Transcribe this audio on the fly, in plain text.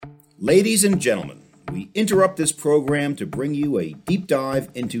Ladies and gentlemen, we interrupt this program to bring you a deep dive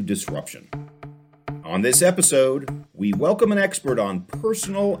into disruption. On this episode, we welcome an expert on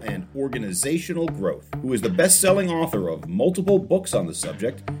personal and organizational growth, who is the best-selling author of multiple books on the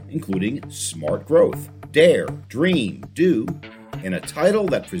subject, including Smart Growth, Dare, Dream, Do, and a title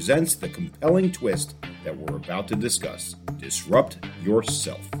that presents the compelling twist that we're about to discuss: Disrupt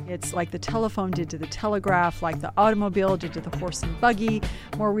Yourself. It's like the telephone did to the telegraph, like the automobile did to the horse and buggy.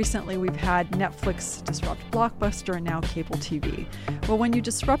 More recently, we've had Netflix disrupt Blockbuster and now cable TV. Well, when you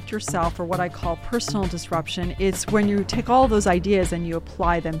disrupt yourself, or what I call personal disruption, it's when you take all those ideas and you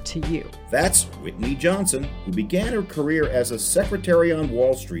apply them to you. That's Whitney Johnson, who began her career as a secretary on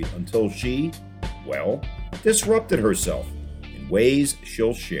Wall Street until she, disrupted herself in ways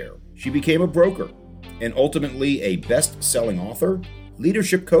she'll share. She became a broker and ultimately a best-selling author,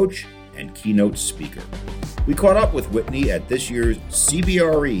 leadership coach, and keynote speaker. We caught up with Whitney at this year's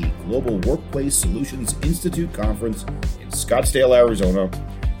CBRE Global Workplace Solutions Institute Conference in Scottsdale, Arizona,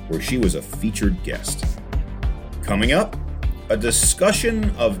 where she was a featured guest. Coming up, a discussion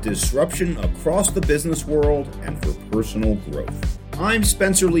of disruption across the business world and for personal growth. I'm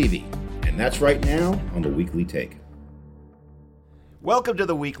Spencer Levy, and that's right now on The Weekly Take. Welcome to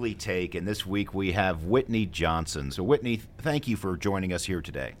The Weekly Take, and this week we have Whitney Johnson. So Whitney, thank you for joining us here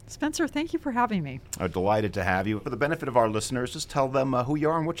today. Spencer, thank you for having me. I'm delighted to have you. For the benefit of our listeners, just tell them who you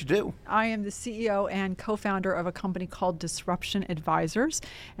are and what you do. I am the CEO and co-founder of a company called Disruption Advisors,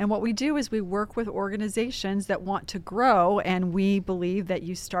 and what we do is we work with organizations that want to grow, and we believe that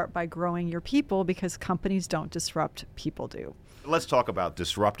you start by growing your people because companies don't disrupt, people do. Let's talk about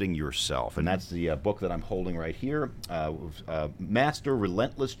disrupting yourself, and that's the book that I'm holding right here, Master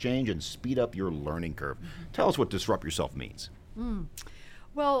Relentless Change and Speed Up Your Learning Curve. Tell us what disrupt yourself means.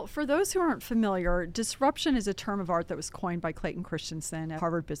 Well, for those who aren't familiar, disruption is a term of art that was coined by Clayton Christensen at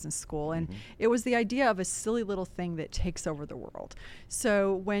Harvard Business School, and it was the idea of a silly little thing that takes over the world.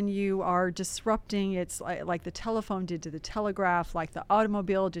 So when you are disrupting, it's like the telephone did to the telegraph, like the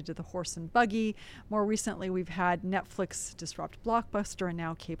automobile did to the horse and buggy. More recently, we've had Netflix disrupt Blockbuster and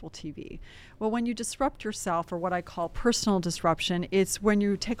now cable TV. Well, when you disrupt yourself, or what I call personal disruption, it's when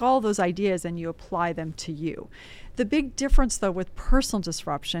you take all those ideas and you apply them to you. The big difference, though, with personal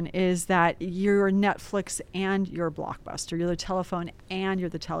disruption is that you're Netflix and you're Blockbuster. You're the telephone and you're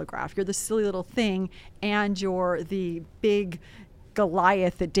the telegraph. You're the silly little thing and you're the big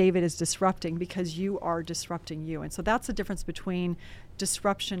Goliath that David is disrupting because you are disrupting you. And so that's the difference between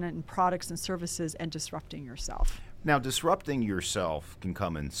disruption in products and services and disrupting yourself. Now, disrupting yourself can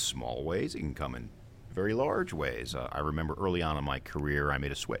come in small ways. It can come in very large ways. I remember early on in my career, I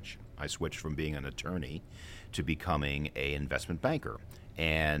made a switch. I switched from being an attorney to becoming an investment banker.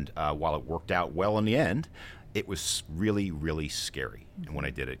 And while it worked out well in the end, it was really, really scary when I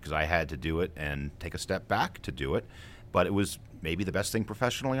did it, because I had to do it and take a step back to do it. But it was maybe the best thing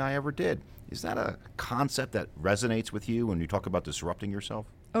professionally I ever did. Is that a concept that resonates with you when you talk about disrupting yourself?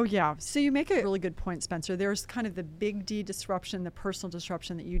 Oh, yeah. So you make a really good point, Spencer. There's kind of the big D disruption, the personal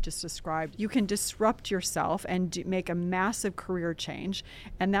disruption that you just described. You can disrupt yourself and make a massive career change.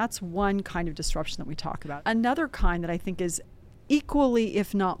 And that's one kind of disruption that we talk about. Another kind that I think is equally,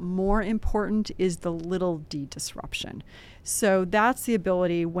 if not more important, is the little d disruption. So that's the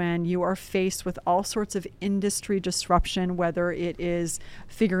ability when you are faced with all sorts of industry disruption, whether it is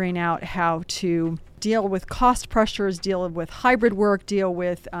figuring out how to deal with cost pressures, deal with hybrid work, deal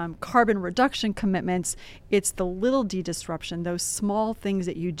with carbon reduction commitments. It's the little d disruption, those small things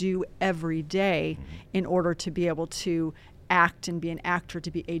that you do every day in order to be able to act and be an actor, to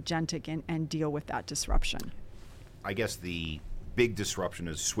be agentic and deal with that disruption. I guess the big disruption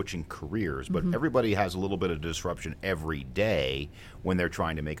is switching careers, but everybody has a little bit of disruption every day when they're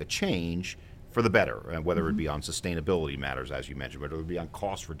trying to make a change for the better, whether it be on sustainability matters, as you mentioned, whether it be on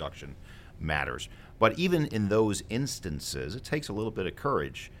cost reduction matters. But even in those instances, it takes a little bit of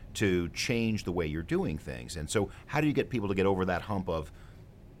courage to change the way you're doing things. And so how do you get people to get over that hump of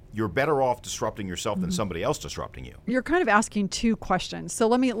you're better off disrupting yourself than somebody else disrupting you? You're kind of asking two questions. So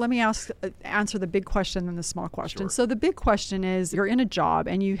let me answer the big question and the small question. Sure. So the big question is, you're in a job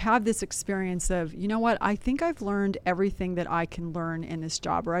and you have this experience of, you know what, I think I've learned everything that I can learn in this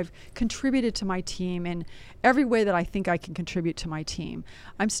job, or I've contributed to my team in every way that I think I can contribute to my team.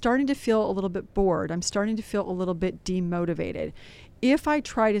 I'm starting to feel a little bit bored. I'm starting to feel a little bit demotivated. If I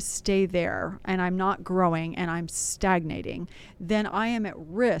try to stay there and I'm not growing and I'm stagnating, then I am at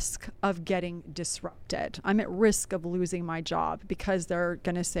risk of getting disrupted. I'm at risk of losing my job because they're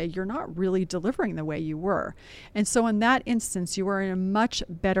going to say, you're not really delivering the way you were. And so in that instance, you are in a much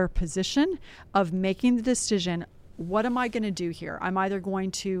better position of making the decision, what am I going to do here? I'm either going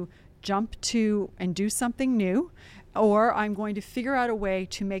to jump to and do something new, or I'm going to figure out a way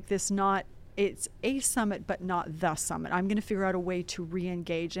to make this not, it's a summit, but not the summit. I'm going to figure out a way to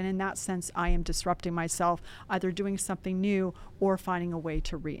re-engage. And in that sense, I am disrupting myself, either doing something new or finding a way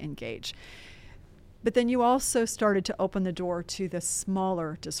to re-engage. But then you also started to open the door to the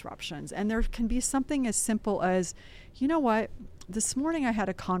smaller disruptions. And there can be something as simple as, you know what, this morning I had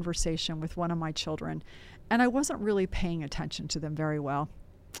a conversation with one of my children, and I wasn't really paying attention to them very well.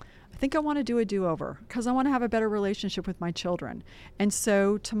 I think I want to do a do-over because I want to have a better relationship with my children. And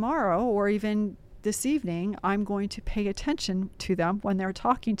so tomorrow, or even this evening, I'm going to pay attention to them when they're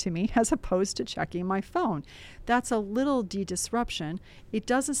talking to me as opposed to checking my phone. That's a little de-disruption. It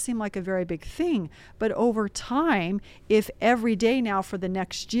doesn't seem like a very big thing, but over time, if every day now for the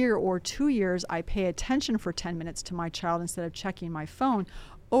next year or 2 years, I pay attention for 10 minutes to my child instead of checking my phone,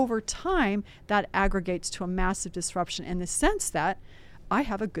 over time, that aggregates to a massive disruption in the sense that I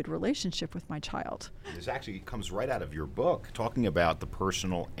have a good relationship with my child. This actually comes right out of your book, talking about the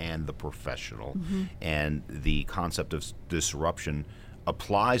personal and the professional, and the concept of disruption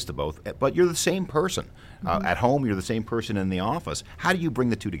applies to both, but you're the same person. At home, you're the same person in the office. How do you bring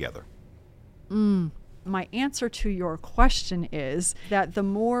the two together? My answer to your question is that the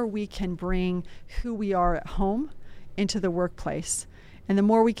more we can bring who we are at home into the workplace, and the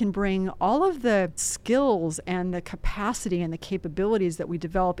more we can bring all of the skills and the capacity and the capabilities that we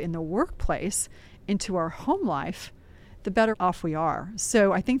develop in the workplace into our home life, the better off we are.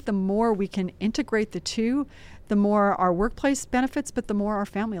 So I think the more we can integrate the two, the more our workplace benefits, but the more our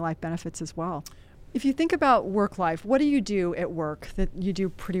family life benefits as well. If you think about work life, what do you do at work that you do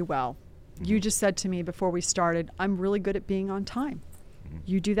pretty well? You just said to me before we started, I'm really good at being on time.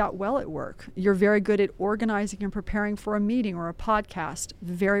 You do that well at work. You're very good at organizing and preparing for a meeting or a podcast,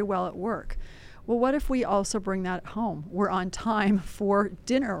 very well at work. Well, what if we also bring that home? We're on time for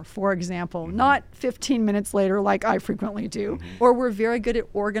dinner, for example, not 15 minutes later like I frequently do. Or we're very good at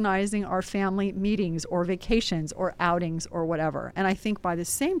organizing our family meetings or vacations or outings or whatever. And I think by the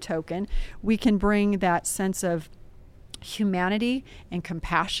same token, we can bring that sense of humanity and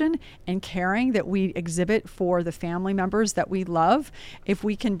compassion and caring that we exhibit for the family members that we love. If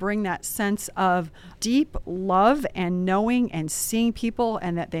we can bring that sense of deep love and knowing and seeing people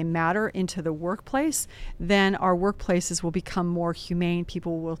and that they matter into the workplace, then our workplaces will become more humane.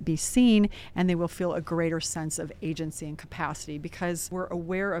 People will be seen and they will feel a greater sense of agency and capacity because we're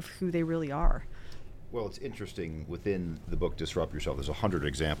aware of who they really are. Well, it's interesting within the book Disrupt Yourself. There's 100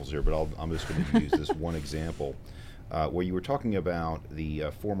 examples here, but I'm just going to use this one example. Where you were talking about the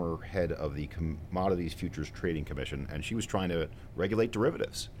former head of the Commodities Futures Trading Commission, and she was trying to regulate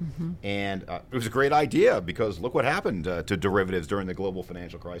derivatives. And it was a great idea because look what happened to derivatives during the global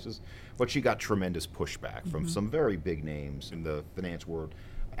financial crisis. But she got tremendous pushback from some very big names in the finance world,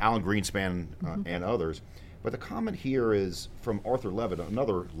 Alan Greenspan and others. But the comment here is from Arthur Levitt,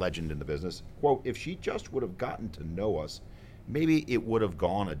 another legend in the business, quote, "If she just would have gotten to know us, maybe it would have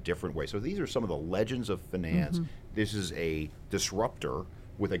gone a different way." So these are some of the legends of finance. This is a disruptor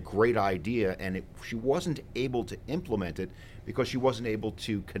with a great idea, and she wasn't able to implement it because she wasn't able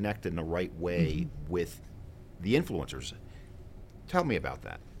to connect in the right way with the influencers. Tell me about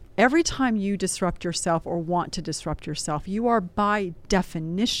that. Every time you disrupt yourself or want to disrupt yourself, you are by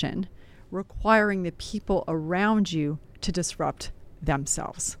definition requiring the people around you to disrupt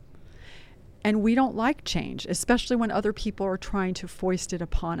themselves. And we don't like change, especially when other people are trying to foist it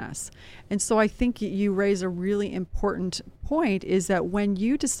upon us. And so I think you raise a really important point, is that when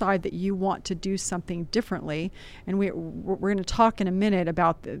you decide that you want to do something differently, and we're going to talk in a minute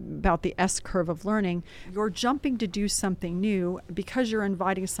about the S-curve of learning, you're jumping to do something new because you're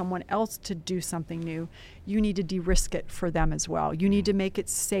inviting someone else to do something new. You need to de-risk it for them as well. You need to make it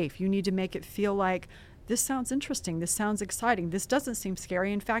safe. You need to make it feel like, this sounds interesting, this sounds exciting, this doesn't seem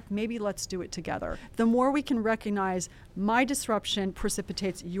scary. In fact, maybe let's do it together. The more we can recognize my disruption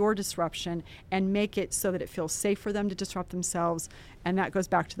precipitates your disruption and make it so that it feels safe for them to disrupt themselves, and that goes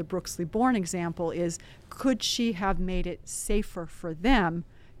back to the Brooksley Born example, is could she have made it safer for them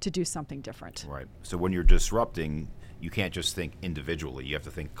to do something different? Right. So when you're disrupting, you can't just think individually. You have to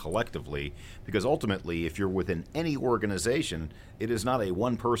think collectively, because ultimately, if you're within any organization, it is not a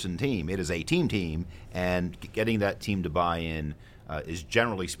one-person team. It is a team, and getting that team to buy in is,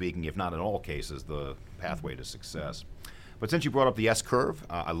 generally speaking, if not in all cases, the pathway to success. But since you brought up the S-curve,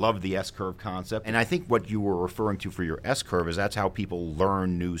 I love the S-curve concept, and I think what you were referring to for your S-curve is that's how people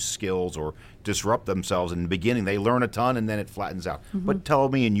learn new skills or disrupt themselves. In the beginning, they learn a ton, and then it flattens out. But tell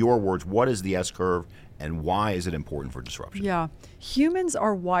me in your words, what is the S-curve, and why is it important for disruption? Yeah. Humans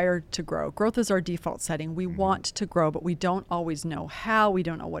are wired to grow. Growth is our default setting. We want to grow, but we don't always know how. We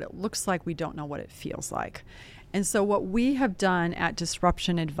don't know what it looks like. We don't know what it feels like. And so what we have done at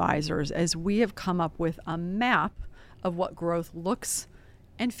Disruption Advisors is we have come up with a map of what growth looks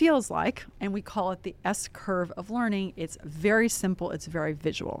and feels like, and we call it the S-curve of learning. It's very simple. It's very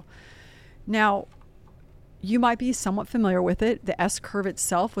visual. Now, you might be somewhat familiar with it. The S-curve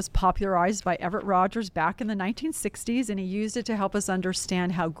itself was popularized by Everett Rogers back in the 1960s, and he used it to help us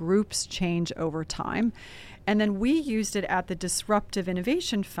understand how groups change over time. And then we used it at the Disruptive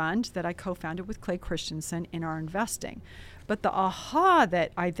Innovation Fund that I co-founded with Clay Christensen in our investing. But the aha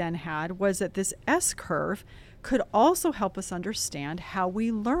that I then had was that this S-curve could also help us understand how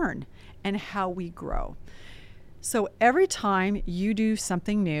we learn and how we grow. So every time you do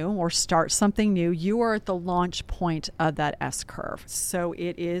something new or start something new, you are at the launch point of that S-curve. So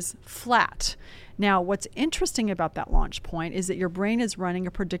it is flat. Now, what's interesting about that launch point is that your brain is running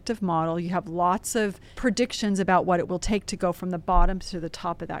a predictive model. You have lots of predictions about what it will take to go from the bottom to the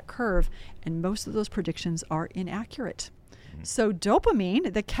top of that curve, and most of those predictions are inaccurate. So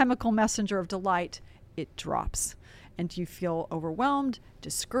dopamine, the chemical messenger of delight, it drops. And you feel overwhelmed,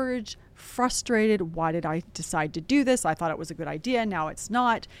 discouraged, frustrated. Why did I decide to do this? I thought it was a good idea. Now it's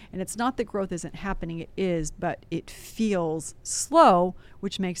not. And it's not that growth isn't happening. It is, but it feels slow,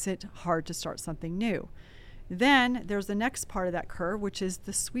 which makes it hard to start something new. Then there's the next part of that curve, which is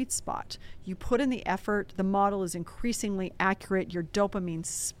the sweet spot. You put in the effort. The model is increasingly accurate. Your dopamine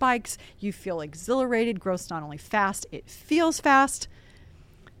spikes. You feel exhilarated. Growth's not only fast, it feels fast,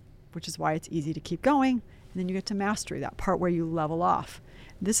 which is why it's easy to keep going. And then you get to mastery, that part where you level off.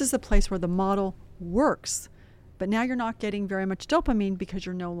 This is the place where the model works, but now you're not getting very much dopamine because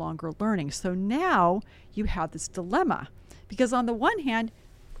you're no longer learning. So now you have this dilemma, because on the one hand,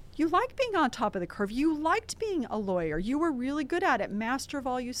 you like being on top of the curve. You liked being a lawyer. You were really good at it, master of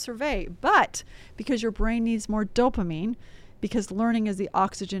all you survey. But because your brain needs more dopamine, because learning is the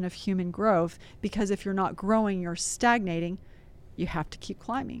oxygen of human growth, because if you're not growing, you're stagnating, you have to keep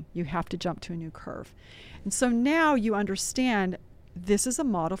climbing. You have to jump to a new curve. And so now you understand this is a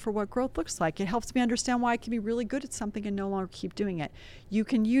model for what growth looks like. It helps me understand why I can be really good at something and no longer keep doing it. You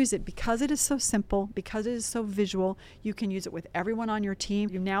can use it because it is so simple, because it is so visual. You can use it with everyone on your team.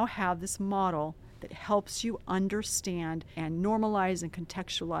 You now have this model that helps you understand and normalize and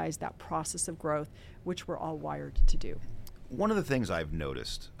contextualize that process of growth, which we're all wired to do. One of the things I've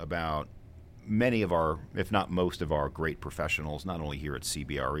noticed about many of our, if not most of our great professionals, not only here at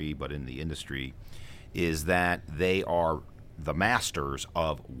CBRE, but in the industry, is that they are the masters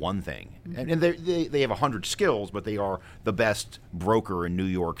of one thing. And they have 100 skills, but they are the best broker in New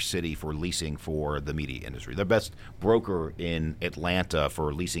York City for leasing for the media industry, the best broker in Atlanta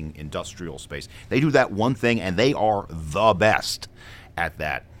for leasing industrial space. They do that one thing, and they are the best at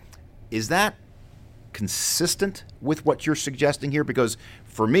that. Is that consistent with what you're suggesting here? Because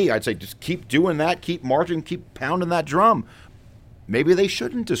for me, I'd say just keep doing that, keep marching, keep pounding that drum. Maybe they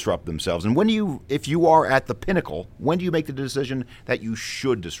shouldn't disrupt themselves. And if you are at the pinnacle, when do you make the decision that you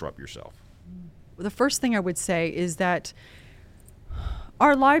should disrupt yourself? The first thing I would say is that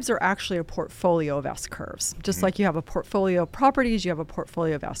our lives are actually a portfolio of S-curves. Just like you have a portfolio of properties, you have a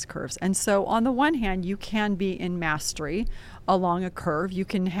portfolio of S-curves. And so on the one hand, you can be in mastery along a curve. You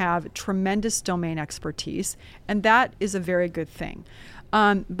can have tremendous domain expertise, and that is a very good thing.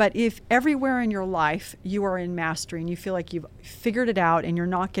 But if everywhere in your life you are in mastery and you feel like you've figured it out and you're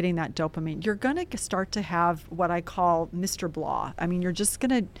not getting that dopamine, you're going to start to have what I call Mr. Blah. I mean, you're just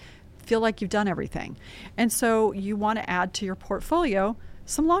going to feel like you've done everything. And so you want to add to your portfolio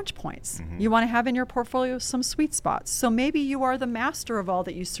some launch points. You want to have in your portfolio some sweet spots. So maybe you are the master of all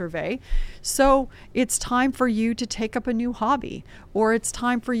that you survey. So it's time for you to take up a new hobby, or it's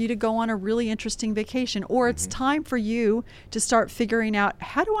time for you to go on a really interesting vacation, or it's time for you to start figuring out,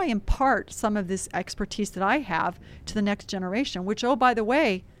 how do I impart some of this expertise that I have to the next generation, which, oh, by the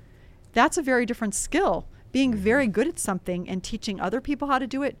way, that's a very different skill. Being very good at something and teaching other people how to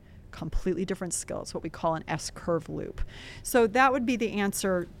do it, completely different skill. It's what we call an S-curve loop. So that would be the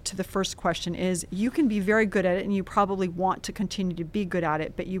answer to the first question, is you can be very good at it and you probably want to continue to be good at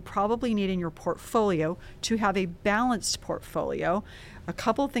it, but you probably need in your portfolio to have a balanced portfolio, a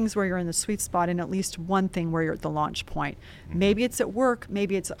couple of things where you're in the sweet spot and at least one thing where you're at the launch point. Maybe it's at work,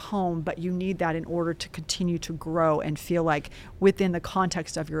 maybe it's at home, but you need that in order to continue to grow and feel like within the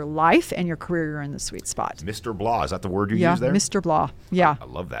context of your life and your career, you're in the sweet spot. Mr. Blah, is that the word you use there? Mr. Blah. Yeah. I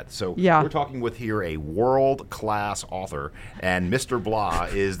love that. So we're talking with here a world-class author, and Mr. Blah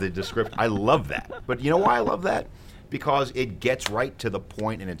is the description. I love that. But you know why I love that? because it gets right to the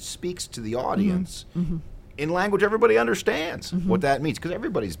point and it speaks to the audience in language everybody understands what that means, because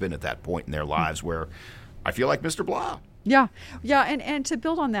everybody's been at that point in their lives where I feel like Mr. Blah. Yeah. And to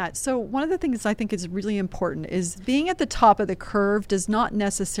build on that, so one of the things I think is really important is being at the top of the curve does not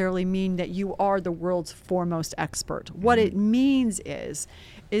necessarily mean that you are the world's foremost expert. What it means is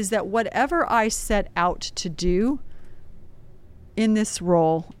that whatever I set out to do in this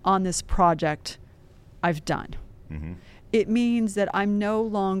role on this project, I've done. It means that I'm no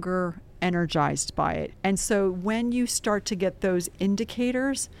longer energized by it. And so when you start to get those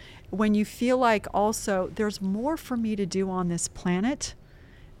indicators, when you feel like also there's more for me to do on this planet,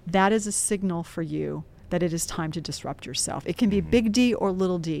 that is a signal for you that it is time to disrupt yourself. It can be big D or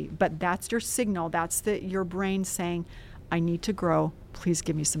little d, but that's your signal. That's your brain saying, I need to grow. Please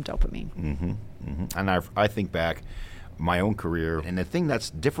give me some dopamine. And I think back my own career, and the thing that's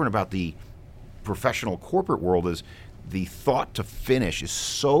different about the professional corporate world is the thought to finish is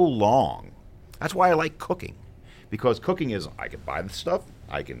so long. That's why I like cooking, because cooking is I can buy the stuff,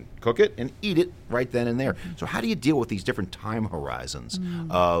 I can cook it and eat it right then and there. So how do you deal with these different time horizons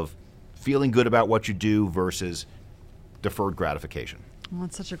of feeling good about what you do versus deferred gratification? Well,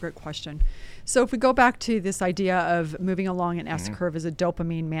 that's such a great question. So if we go back to this idea of moving along an S-curve as a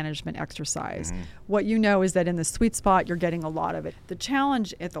dopamine management exercise, what you know is that in the sweet spot, you're getting a lot of it. The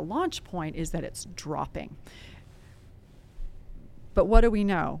challenge at the launch point is that it's dropping. But what do we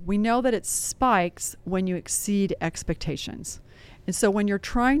know? We know that it spikes when you exceed expectations. And so when you're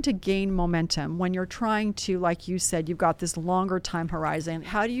trying to gain momentum, when you're trying to, like you said, you've got this longer time horizon,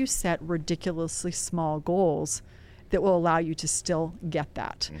 how do you set ridiculously small goals that will allow you to still get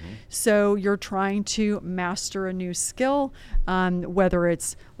that? So you're trying to master a new skill, whether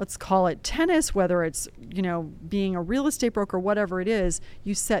it's, let's call it tennis, whether it's, being a real estate broker, whatever it is,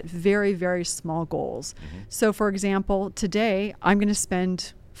 you set very, very small goals. So for example, today I'm going to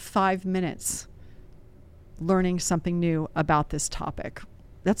spend 5 minutes learning something new about this topic.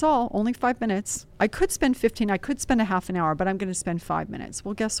 That's all, only 5 minutes. I could spend 15, I could spend a half an hour, but I'm going to spend 5 minutes.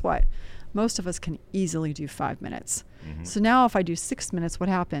 Well, guess what? Most of us can easily do 5 minutes. So now if I do 6 minutes, what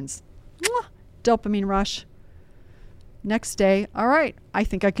happens? Dopamine rush. Next day, all right, I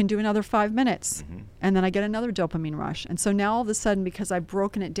think I can do another 5 minutes. And then I get another dopamine rush. And so now all of a sudden, because I've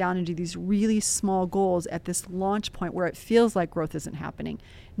broken it down into these really small goals at this launch point where it feels like growth isn't happening,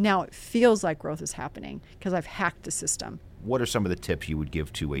 now it feels like growth is happening because I've hacked the system. What are some of the tips you would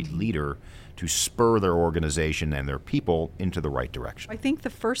give to a leader to spur their organization and their people into the right direction? I think the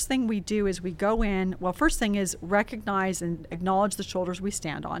first thing we do is we go in, first thing is recognize and acknowledge the shoulders we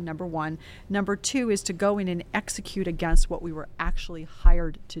stand on, number one. Number two is to go in and execute against what we were actually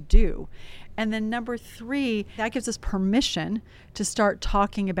hired to do. And then number three, that gives us permission to start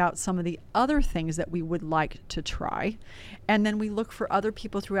talking about some of the other things that we would like to try. And then we look for other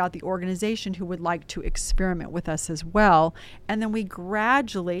people throughout the organization who would like to experiment with us as well. And then we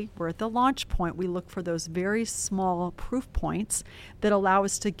gradually, we're at the launch point, we look for those very small proof points that allow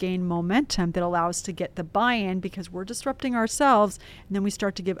us to gain momentum, that allow us to get the buy-in because we're disrupting ourselves. And then we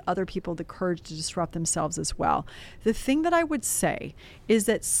start to give other people the courage to disrupt themselves as well. The thing that I would say is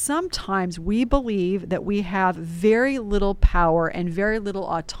that sometimes we believe that we have very little power and very little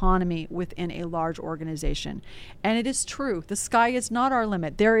autonomy within a large organization. And it is true. The sky is not our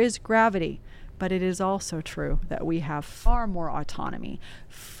limit. There is gravity. But it is also true that we have far more autonomy,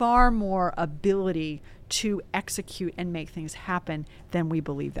 far more ability to execute and make things happen than we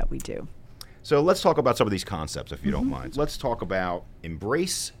believe that we do. So let's talk about some of these concepts, if you don't mind. Let's talk about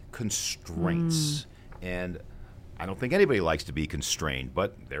embrace constraints. And I don't think anybody likes to be constrained,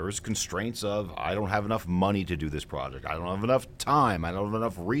 but there is constraints of I don't have enough money to do this project. I don't have enough time. I don't have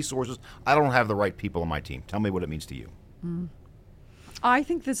enough resources. I don't have the right people on my team. Tell me what it means to you. I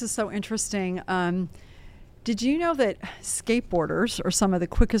think this is so interesting. Did you know that skateboarders are some of the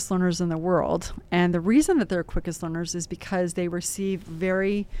quickest learners in the world? And the reason that they're quickest learners is because they receive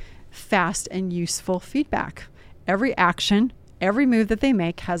very fast and useful feedback. Every action, every move that they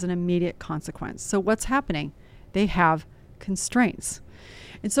make has an immediate consequence. So what's happening? They have constraints.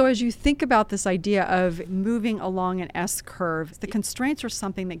 And so as you think about this idea of moving along an S curve, the constraints are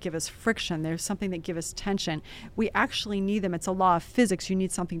something that give us friction. There's something that give us tension. We actually need them. It's a law of physics. You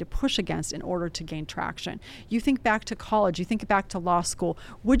need something to push against in order to gain traction. You think back to college, you think back to law school.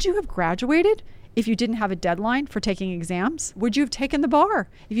 Would you have graduated if you didn't have a deadline for taking exams? Would you have taken the bar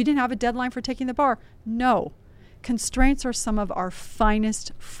if you didn't have a deadline for taking the bar? No. constraints are some of our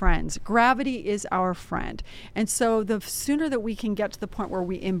finest friends. Gravity is our friend. And so the sooner that we can get to the point where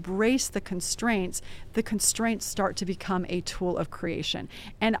we embrace the constraints start to become a tool of creation.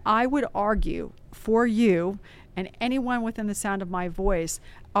 And I would argue for you and anyone within the sound of my voice,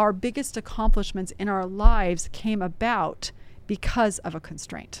 our biggest accomplishments in our lives came about because of a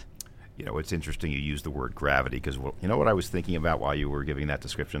constraint. You know, it's interesting you use the word gravity because, you know what I was thinking about while you were giving that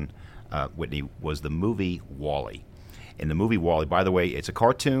description, Whitney, was the movie WALL-E. In the movie WALL-E, by the way, it's a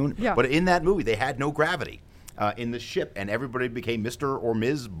cartoon, but in that movie they had no gravity in the ship, and everybody became Mr. or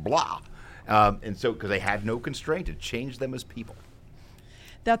Ms. Blah. And so, because they had no constraint, it changed them as people.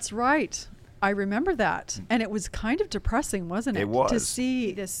 That's right. I remember that. And it was kind of depressing, wasn't it? It was. To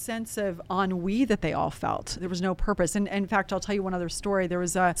see this sense of ennui that they all felt. There was no purpose. And in fact, I'll tell you one other story. There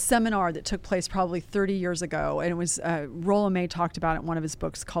was a seminar that took place probably 30 years ago. And it was, Rollo May talked about it in one of his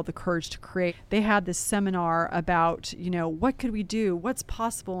books called The Courage to Create. They had this seminar about, you know, what could we do? What's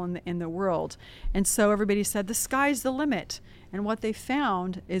possible in the world? And so everybody said, the sky's the limit. And what they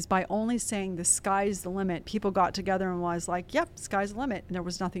found is by only saying the sky's the limit, people got together and was like, yep, sky's the limit. And there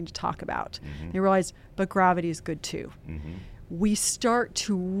was nothing to talk about. Mm-hmm. They realized, but gravity is good too. Mm-hmm. We start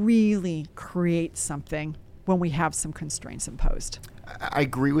to really create something when we have some constraints imposed. I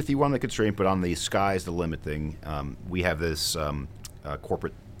agree with you on the constraint, but on the sky's the limit thing, we have this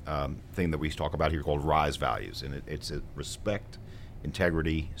corporate thing that we talk about here called RISE values. And it's respect,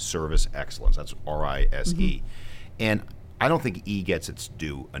 integrity, service, excellence. That's RISE. Mm-hmm. And I don't think E gets its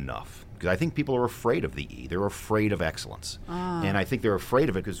due enough because I think people are afraid of the E. They're afraid of excellence. And I think they're afraid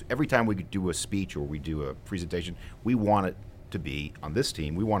of it because every time we do a speech or we do a presentation, we want it to be, on this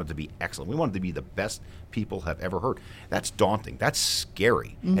team, we want it to be excellent. We want it to be the best people have ever heard. That's daunting. That's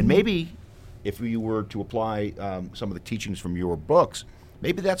scary. Mm-hmm. And maybe if you were to apply some of the teachings from your books,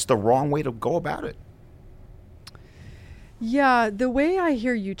 maybe that's the wrong way to go about it. Yeah, the way I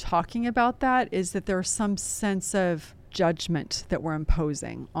hear you talking about that is that there's some sense of judgment that we're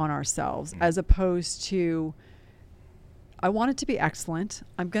imposing on ourselves, as opposed to, I want it to be excellent.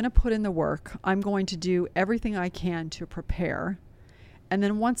 I'm going to put in the work. I'm going to do everything I can to prepare. And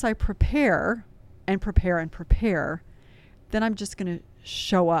then once I prepare and prepare and prepare, then I'm just going to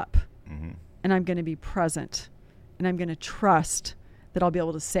show up and I'm going to be present and I'm going to trust that I'll be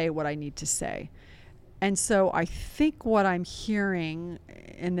able to say what I need to say. And so I think what I'm hearing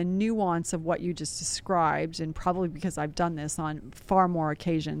in the nuance of what you just described, and probably because I've done this on far more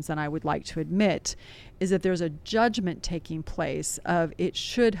occasions than I would like to admit, is that there's a judgment taking place of it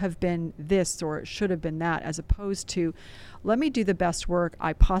should have been this or it should have been that, as opposed to let me do the best work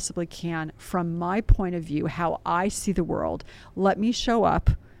I possibly can from my point of view, how I see the world. Let me show up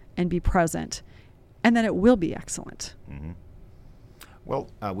and be present, and then it will be excellent. Mm-hmm.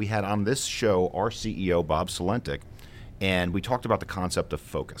 Well, we had on this show our CEO, Bob Salentic, and we talked about the concept of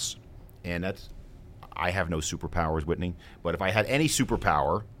focus. And I have no superpowers, Whitney, but if I had any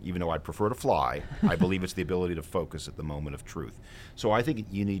superpower, even though I'd prefer to fly, I believe it's the ability to focus at the moment of truth. So I think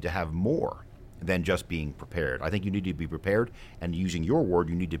you need to have more than just being prepared. I think you need to be prepared, and using your word,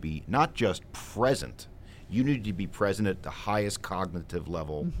 you need to be not just present. You need to be present at the highest cognitive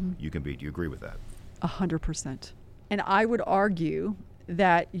level you can be. Do you agree with that? 100%. And I would argue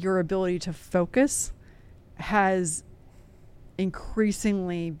that your ability to focus has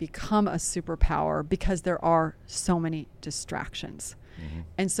increasingly become a superpower because there are so many distractions.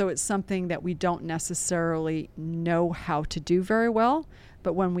 And so it's something that we don't necessarily know how to do very well,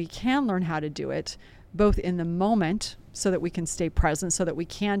 but when we can learn how to do it, both in the moment so that we can stay present, so that we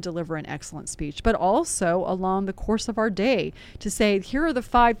can deliver an excellent speech, but also along the course of our day to say, here are the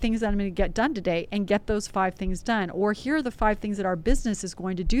 5 things that I'm going to get done today and get those 5 things done. Or here are the 5 things that our business is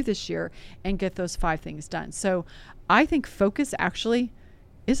going to do this year and get those 5 things done. So I think focus actually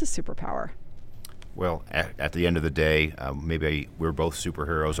is a superpower. Well, at the end of the day, maybe we're both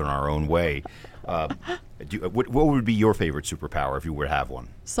superheroes in our own way. What would be your favorite superpower if you were to have one?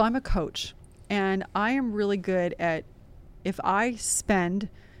 So I'm a coach, and I am really good at, if I spend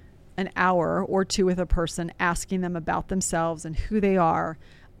an hour or 2 with a person asking them about themselves and who they are,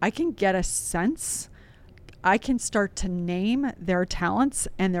 I can get a sense. I can start to name their talents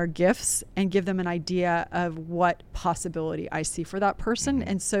and their gifts and give them an idea of what possibility I see for that person.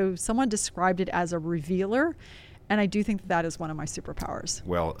 And so someone described it as a revealer, and I do think that is one of my superpowers.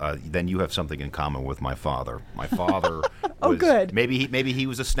 Well, then you have something in common with my father. My father oh, good. Maybe he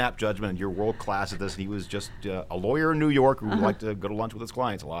was a snap judgment, and you're world class at this. He was just a lawyer in New York who liked to go to lunch with his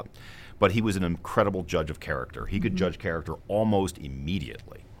clients a lot. But he was an incredible judge of character. He could judge character almost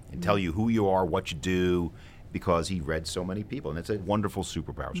immediately and tell you who you are, what you do, because he read so many people. And it's a wonderful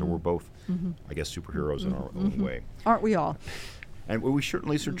superpower. So we're both, I guess, superheroes in our own way. Aren't we all? And we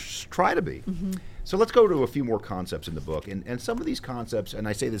certainly try to be. So let's go to a few more concepts in the book. And some of these concepts, and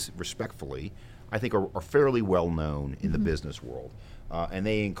I say this respectfully, I think are fairly well known in the business world. And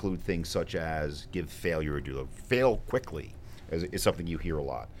they include things such as give failure a due. Fail quickly is something you hear a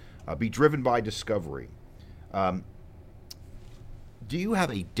lot. Be driven by discovery. Do you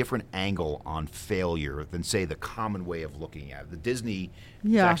have a different angle on failure than, say, the common way of looking at it? The Disney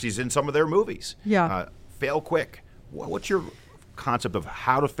actually is in some of their movies. Fail quick. What's your concept of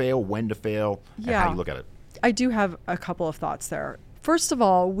how to fail, when to fail, and how you look at it? I do have a couple of thoughts there. First of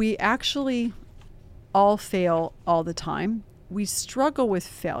all, we actually all fail all the time. We struggle with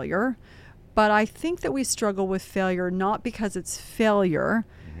failure, but I think that we struggle with failure not because it's failure,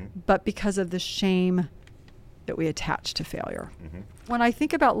 but because of the shame that we attach to failure. When I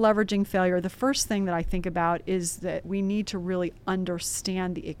think about leveraging failure, the first thing that I think about is that we need to really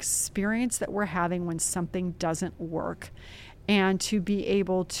understand the experience that we're having when something doesn't work, and to be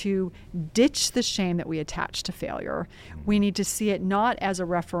able to ditch the shame that we attach to failure. We need to see it not as a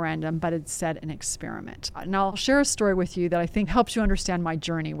referendum, but instead an experiment. And I'll share a story with you that I think helps you understand my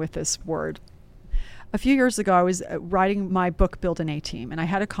journey with this word. A few years ago, I was writing my book, Build an A-Team, and I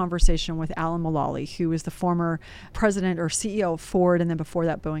had a conversation with Alan Mulally, who was the former president or CEO of Ford, and then before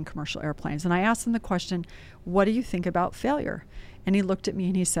that, Boeing Commercial Airplanes. And I asked him the question, what do you think about failure? And he looked at me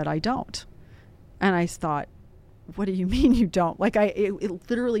and he said, I don't. And I thought, what do you mean you don't? Like, it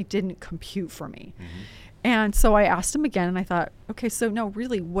literally didn't compute for me. And so I asked him again, and I thought, okay, so no,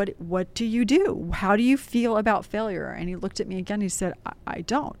 really, what do you do? How do you feel about failure? And he looked at me again, and he said, I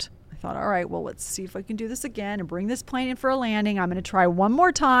don't. I thought, all right, well, let's see if I can do this again and bring this plane in for a landing. I'm going to try one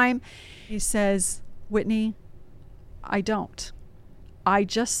more time. He says, Whitney, I don't. I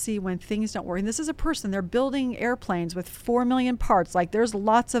just see when things don't work. And this is a person, they're building airplanes with 4 million parts. Like, there's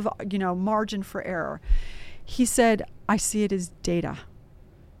lots of, margin for error. He said, I see it as data.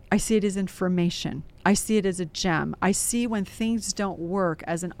 I see it as information. I see it as a gem. I see when things don't work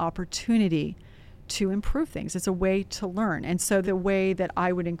as an opportunity to improve things. It's a way to learn. And so the way that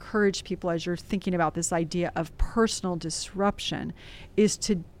I would encourage people as you're thinking about this idea of personal disruption is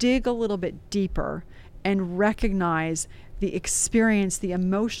to dig a little bit deeper and recognize the experience, the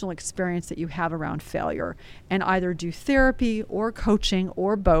emotional experience that you have around failure, and either do therapy or coaching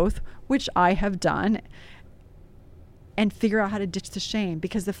or both, which I have done, and figure out how to ditch the shame.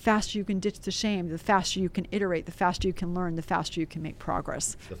 Because the faster you can ditch the shame, the faster you can iterate, the faster you can learn, the faster you can make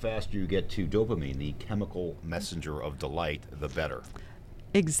progress. The faster you get to dopamine, the chemical messenger of delight, the better.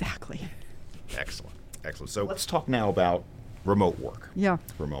 Exactly. Excellent. So let's talk now about remote work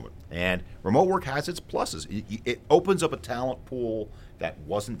for a moment. And remote work has its pluses. It opens up a talent pool that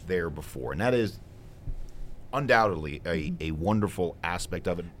wasn't there before. And that is undoubtedly a wonderful aspect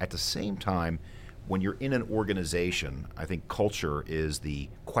of it. At the same time, when you're in an organization, I think culture is the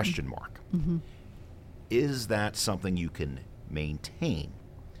question mark. Is that something you can maintain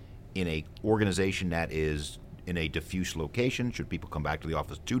in a organization that is in a diffuse location? Should people come back to the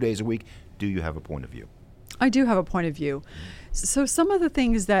office 2 days a week? Do you have a point of view? I do have a point of view. So some of the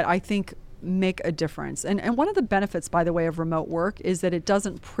things that I think make a difference, and one of the benefits, by the way, of remote work is that it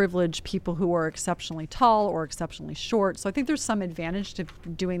doesn't privilege people who are exceptionally tall or exceptionally short. So I think there's some advantage to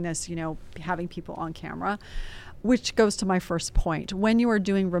doing this, having people on camera, which goes to my first point. When you are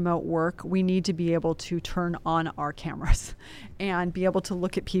doing remote work, we need to be able to turn on our cameras and be able to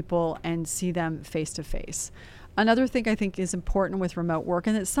look at people and see them face to face. Another thing I think is important with remote work,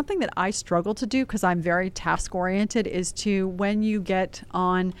 and it's something that I struggle to do because I'm very task-oriented, is to, when you get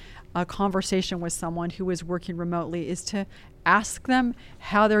on a conversation with someone who is working remotely, is to ask them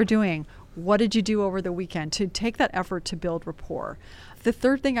how they're doing. What did you do over the weekend? To take that effort to build rapport. The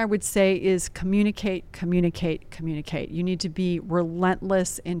third thing I would say is communicate. You need to be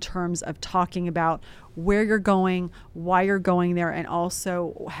relentless in terms of talking about where you're going, why you're going there, and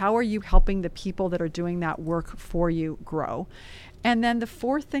also how are you helping the people that are doing that work for you grow. And then the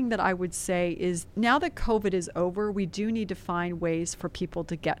fourth thing that I would say is, now that COVID is over, we do need to find ways for people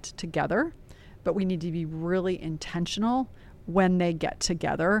to get together, but we need to be really intentional when they get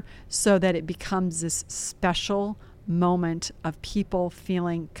together so that it becomes this special moment of people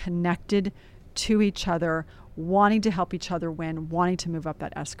feeling connected to each other, wanting to help each other win, wanting to move up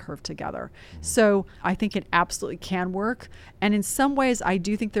that S-curve together. So I think it absolutely can work. And in some ways, I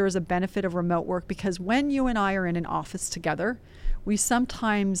do think there is a benefit of remote work, because when you and I are in an office together, we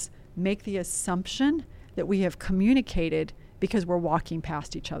sometimes make the assumption that we have communicated because we're walking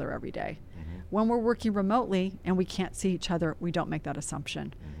past each other every day. When we're working remotely and we can't see each other, we don't make that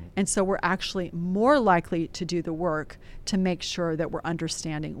assumption. And so we're actually more likely to do the work to make sure that we're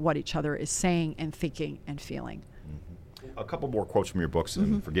understanding what each other is saying and thinking and feeling. A couple more quotes from your books,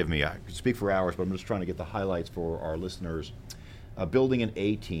 and forgive me, I could speak for hours, but I'm just trying to get the highlights for our listeners. Building an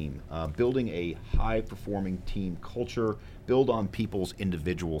A-team, building a high-performing team culture, build on people's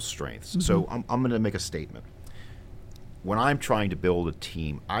individual strengths. So I'm going to make a statement. When I'm trying to build a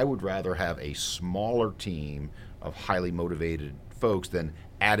team, I would rather have a smaller team of highly motivated folks than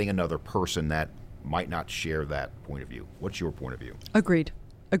adding another person that might not share that point of view. What's your point of view? Agreed.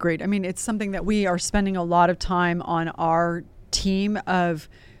 I mean, it's something that we are spending a lot of time on our team of,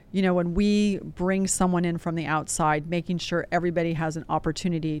 when we bring someone in from the outside, making sure everybody has an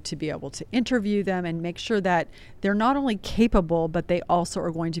opportunity to be able to interview them and make sure that they're not only capable, but they also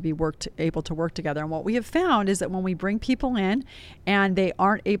are going to be able to work together. And what we have found is that when we bring people in and they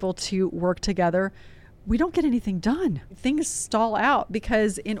aren't able to work together, we don't get anything done. Things stall out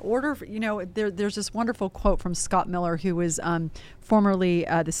because in order for, there's this wonderful quote from Scott Miller, who was formerly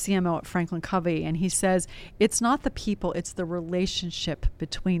the CMO at Franklin Covey, and he says, it's not the people, it's the relationship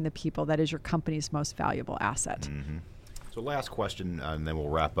between the people that is your company's most valuable asset. So last question, and then we'll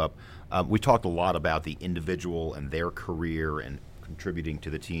wrap up. We talked a lot about the individual and their career and contributing to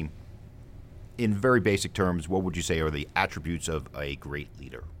the team. In very basic terms, what would you say are the attributes of a great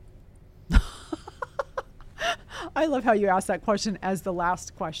leader? I love how you asked that question as the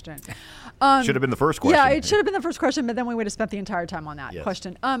last question. Should have been the first question. Yeah, it should have been the first question, but then we would have spent the entire time on that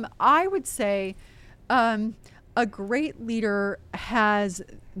question. I would say a great leader has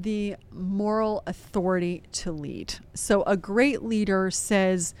the moral authority to lead. So a great leader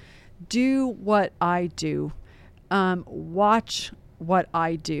says, do what I do, watch what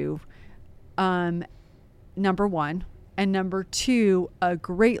I do, number one. And number two, a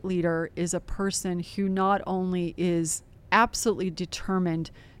great leader is a person who not only is absolutely determined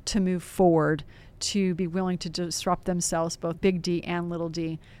to move forward, to be willing to disrupt themselves, both big D and little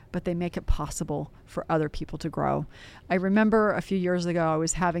d, but they make it possible for other people to grow. I remember a few years ago, I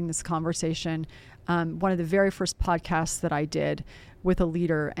was having this conversation, one of the very first podcasts that I did with a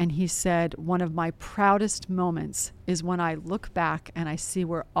leader, and he said, one of my proudest moments is when I look back and I see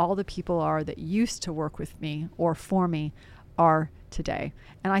where all the people are that used to work with me or for me are today.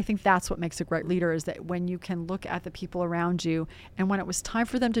 And I think that's what makes a great leader, is that when you can look at the people around you, and when it was time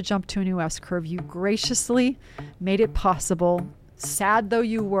for them to jump to a new S-curve, you graciously made it possible, sad though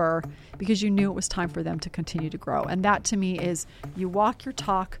you were, because you knew it was time for them to continue to grow. And that to me is, you walk your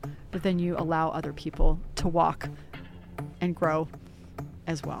talk, but then you allow other people to walk and grow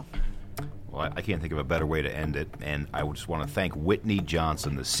as well. Well, I can't think of a better way to end it, and I just want to thank Whitney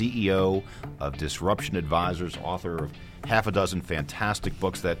Johnson, the CEO of Disruption Advisors, author of half a dozen fantastic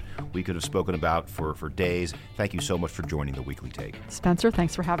books that we could have spoken about for days. Thank you so much for joining the Weekly Take. Spencer,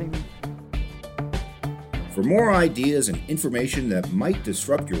 thanks for having me. For more ideas and information that might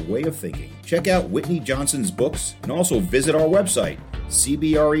disrupt your way of thinking, check out Whitney Johnson's books and also visit our website,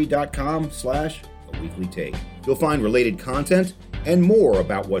 cbre.com/theweeklytake. You'll find related content and more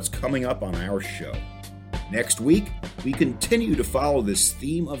about what's coming up on our show. Next week, we continue to follow this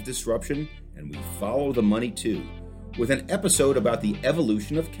theme of disruption, and we follow the money too, with an episode about the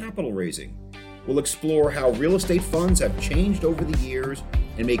evolution of capital raising. We'll explore how real estate funds have changed over the years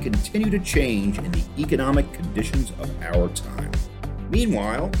and may continue to change in the economic conditions of our time.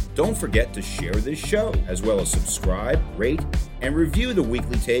 Meanwhile, don't forget to share this show, as well as subscribe, rate, and review the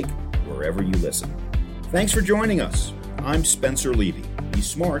Weekly Take wherever you listen. Thanks for joining us. I'm Spencer Levy. Be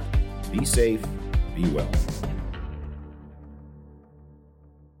smart, be safe, be well.